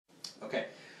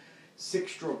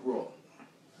6-stroke roll.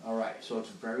 All right, so it's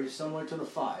very similar to the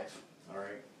 5. All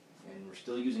right, and we're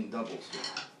still using doubles here.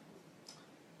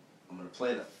 I'm going to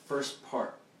play the first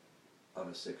part of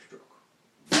a 6-stroke.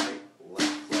 Right,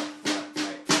 left, left, left,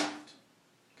 right, left.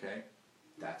 Okay,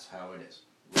 that's how it is.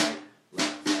 Right,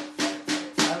 left, left, right,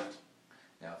 right, left.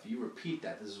 Now, if you repeat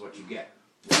that, this is what you get.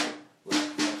 Right,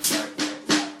 left, left, right, right,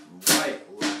 left. Right,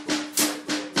 left, left,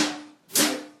 right, right, left.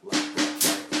 Right, left, left,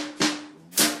 right, right, left.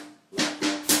 Right, left, left, right, right,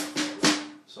 left.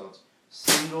 So it's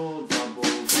single, double,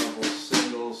 double,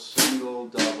 single, single,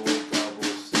 double, double,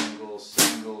 single,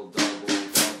 single, double,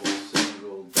 double,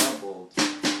 single, double,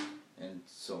 and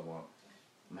so on.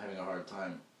 I'm having a hard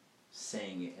time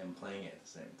saying it and playing it at the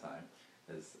same time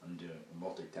as I'm doing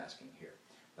multitasking here.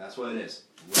 That's what it is.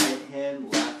 Right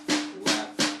hand, left,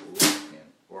 left, left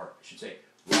hand. Or I should say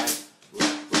right, left,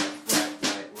 left, right,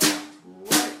 right, left, right,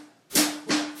 left, left, right, right, left.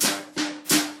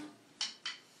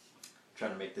 I'm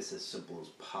trying to make this as simple as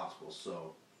possible,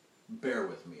 so bear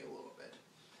with me a little bit.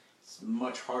 It's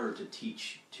much harder to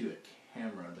teach to a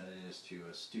camera than it is to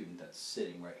a student that's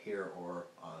sitting right here or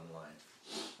online.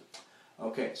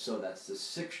 Okay, so that's the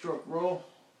 6-stroke roll.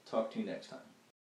 Talk to you next time.